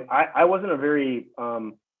anyway, I wasn't a very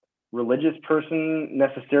religious person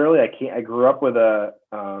necessarily. I grew up with my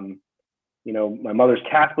mother's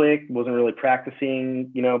Catholic, wasn't really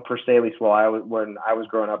practicing, per se, at least when I was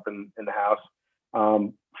growing up in the house.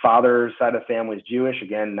 Father's side of the family is Jewish,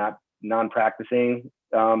 again, not non-practicing.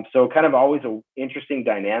 So kind of always an interesting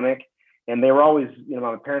dynamic. And they were always,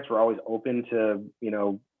 my parents were always open to,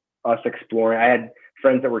 us exploring. I had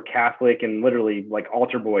friends that were Catholic and literally like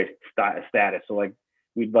altar boy status. So like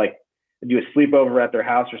we'd like do a sleepover at their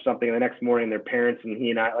house or something. And the next morning their parents and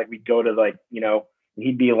he and I, like, we'd go to like,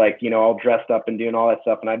 he'd be like, all dressed up and doing all that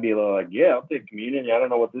stuff. And I'd be like, yeah, I'll take communion. I don't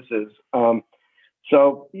know what this is.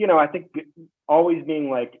 So, I think always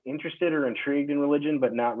being like interested or intrigued in religion,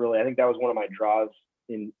 but not really. I think that was one of my draws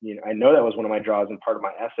I know that was one of my draws in part of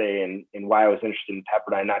my essay and why I was interested in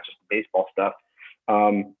Pepperdine, not just the baseball stuff.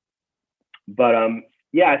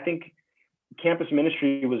 Yeah, I think campus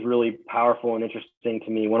ministry was really powerful and interesting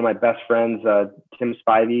to me. One of my best friends, Tim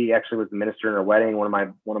Spivey, actually was the minister in our wedding. One of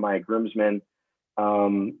my groomsmen,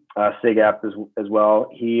 Sigap as well.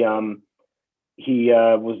 He was,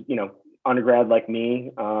 undergrad like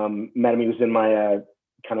me. Met him. He was in my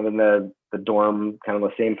kind of in the dorm, kind of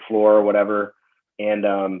the same floor or whatever. And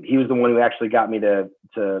he was the one who actually got me to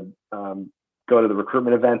go to the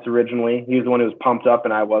recruitment events originally. He was the one who was pumped up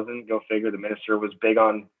and I wasn't. Go figure. The minister was big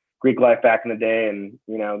on Greek life back in the day. And,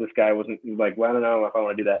 this guy wasn't. Like, well, I don't know if I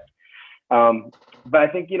want to do that. But I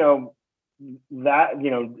think, that,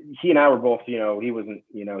 he and I were both, he wasn't,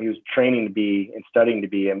 he was training to be and studying to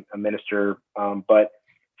be a minister. But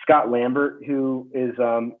Scott Lambert, who is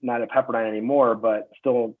not at Pepperdine anymore, but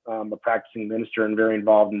still a practicing minister and very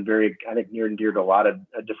involved and very, I think, near and dear to a lot of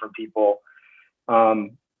different people,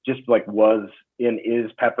 just like was and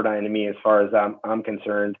is Pepperdine to me as far as I'm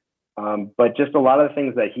concerned. But just a lot of the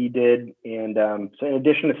things that he did. And so in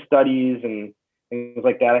addition to studies and things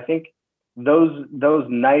like that, I think those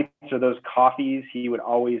nights or those coffees, he would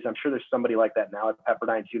always, I'm sure there's somebody like that now at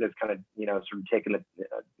Pepperdine too, that's kind of, sort of taken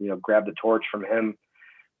the, grabbed the torch from him.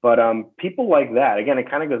 But people like that, again, it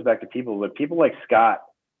kind of goes back to people like Scott,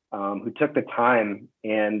 who took the time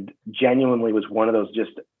and genuinely was one of those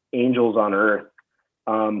just angels on earth,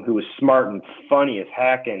 who was smart and funny as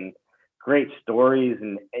heck and great stories.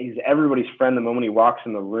 And he's everybody's friend the moment he walks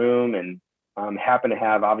in the room, and happened to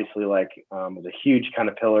have, obviously, like, was a huge kind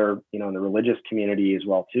of pillar, in the religious community as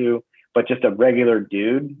well too, but just a regular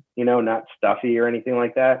dude, not stuffy or anything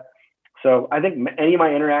like that. So I think any of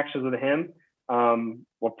my interactions with him,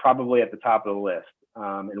 were probably at the top of the list.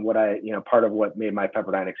 And what part of what made my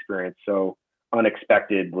Pepperdine experience so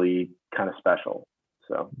unexpectedly kind of special.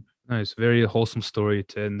 So nice. Very wholesome story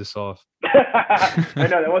to end this off. I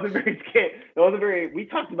know that wasn't very, we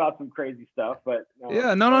talked about some crazy stuff, but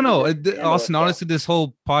yeah, no. Austin, honestly, this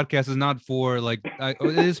whole podcast is not for like,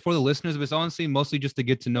 it is for the listeners, but it's honestly mostly just to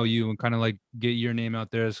get to know you and kind of like get your name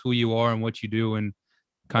out there as who you are and what you do, and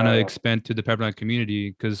kind of expand to the Pepperdine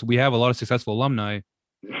community, because we have a lot of successful alumni.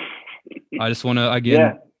 I just want to,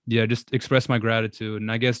 again, just express my gratitude. And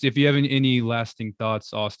I guess if you have any lasting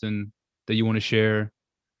thoughts, Austin, that you want to share.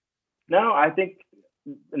 No,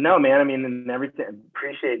 man. I mean, and everything.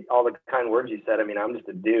 Appreciate all the kind words you said. I mean, I'm just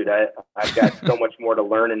a dude. I've got so much more to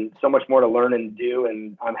learn and do.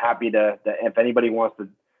 And I'm happy to, if anybody wants to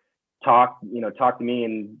talk to me,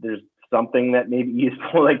 and there's something that may be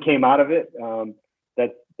useful that came out of it,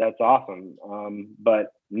 that's awesome.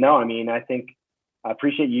 But no, I mean, I think I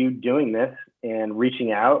appreciate you doing this and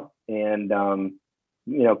reaching out and,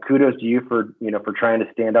 kudos to you for trying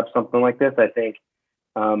to stand up something like this. I think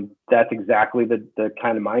that's exactly the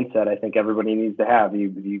kind of mindset I think everybody needs to have.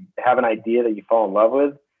 You have an idea that you fall in love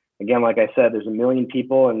with. Again, like I said, there's a million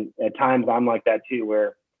people, and at times I'm like that too,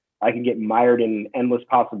 where I can get mired in endless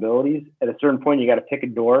possibilities. At a certain point, you got to pick a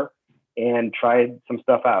door and try some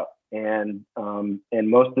stuff out. And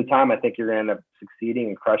most of the time, I think you're going to end up succeeding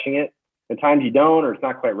and crushing it. At times you don't, or it's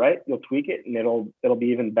not quite right, you'll tweak it, and it'll be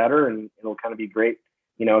even better, and it'll kind of be great.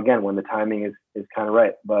 Again, when the timing is kind of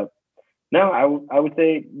right. But no, I would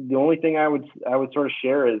say the only thing I would sort of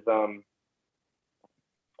share is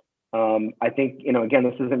I think again,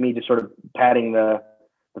 this isn't me just sort of patting the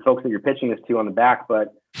folks that you're pitching this to on the back,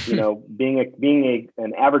 but being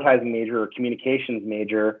an advertising major or communications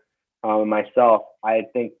major myself, I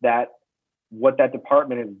think that what that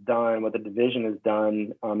department has done, what the division has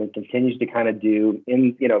done, and continues to kind of do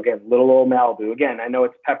in, again, little old Malibu. Again, I know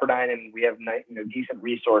it's Pepperdine and we have decent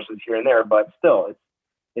resources here and there, but still,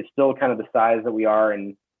 it's still kind of the size that we are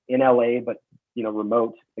in LA, but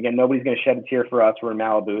remote. Again, nobody's going to shed a tear for us. We're in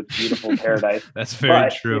Malibu. It's beautiful paradise. That's very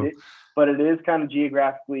true. But it is kind of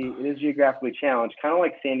geographically challenged, kind of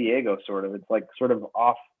like San Diego, sort of. It's like sort of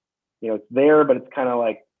off, it's there, but it's kind of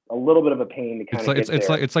like a little bit of a pain to kind of get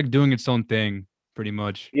there. It's like doing its own thing, pretty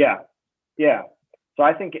much. Yeah. So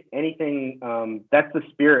I think anything that's the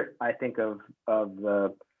spirit, I think, of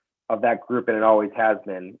that group, and it always has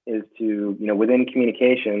been, is to within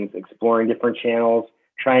communications, exploring different channels,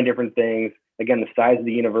 trying different things. Again, the size of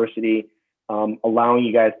the university, allowing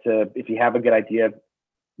you guys to, if you have a good idea,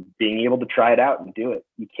 being able to try it out and do it.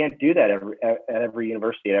 You can't do that at every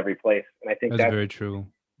university, at every place, and I think that's very true.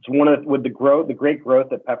 It's with the great growth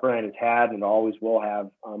that Pepperdine has had and always will have.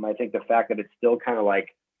 I think the fact that it's still kind of like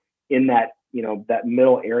in that that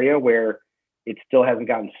middle area where it still hasn't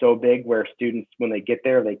gotten so big, where students, when they get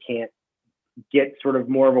there, they can't get sort of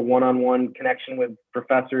more of a one-on-one connection with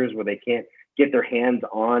professors, where they can't get their hands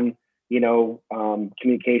on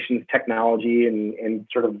communications technology and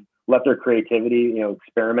sort of let their creativity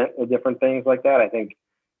experiment with different things like that. I think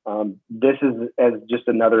this is as just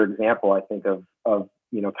another example, I think, of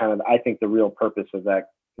kind of, I think, the real purpose of that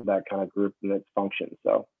kind of group and its function.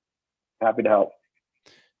 So happy to help.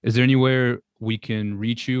 Is there anywhere we can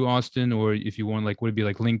reach you, Austin, or if you want, would it be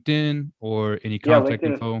like LinkedIn or any contact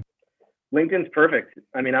info? LinkedIn's perfect.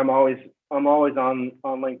 I mean, I'm always on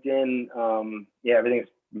LinkedIn. Everything's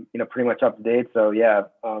pretty much up to date. So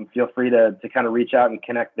feel free to kind of reach out and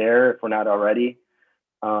connect there if we're not already.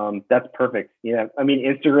 That's perfect. I mean,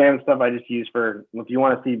 Instagram stuff I just use for, if you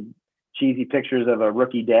want to see cheesy pictures of a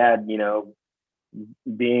rookie dad,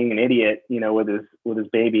 being an idiot, with his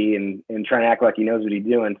baby and trying to act like he knows what he's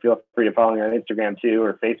doing, feel free to follow me on Instagram too,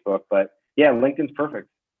 or Facebook. But LinkedIn's perfect.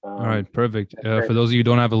 All right, perfect. For those of you who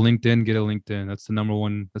don't have a LinkedIn, get a LinkedIn. That's the number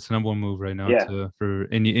one move right now for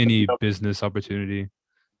any business opportunity.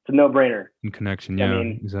 It's a no-brainer. In connection, yeah, I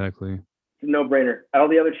mean, exactly. It's a no-brainer. All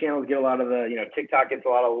the other channels get a lot of the, TikTok gets a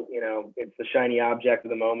lot of, it's the shiny object of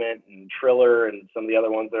the moment, and Triller and some of the other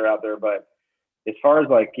ones that are out there. But as far as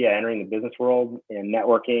entering the business world and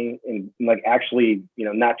networking and actually,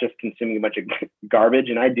 not just consuming a bunch of garbage,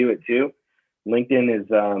 and I do it too, LinkedIn is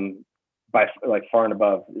by far and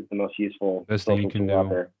above is the most useful best thing you can do out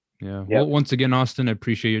there. Yeah. Yep. Well, once again, Austin, I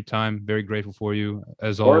appreciate your time. Very grateful for you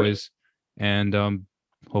as always. And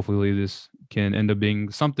hopefully this can end up being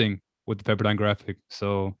something with the Pepperdine Graphic.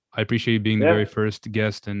 So I appreciate you being the very first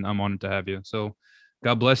guest, and I'm honored to have you. So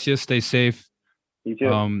God bless you. Stay safe. You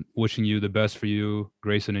too. Wishing you the best for you,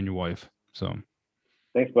 Grayson, and your wife. So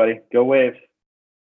thanks, buddy. Go Waves.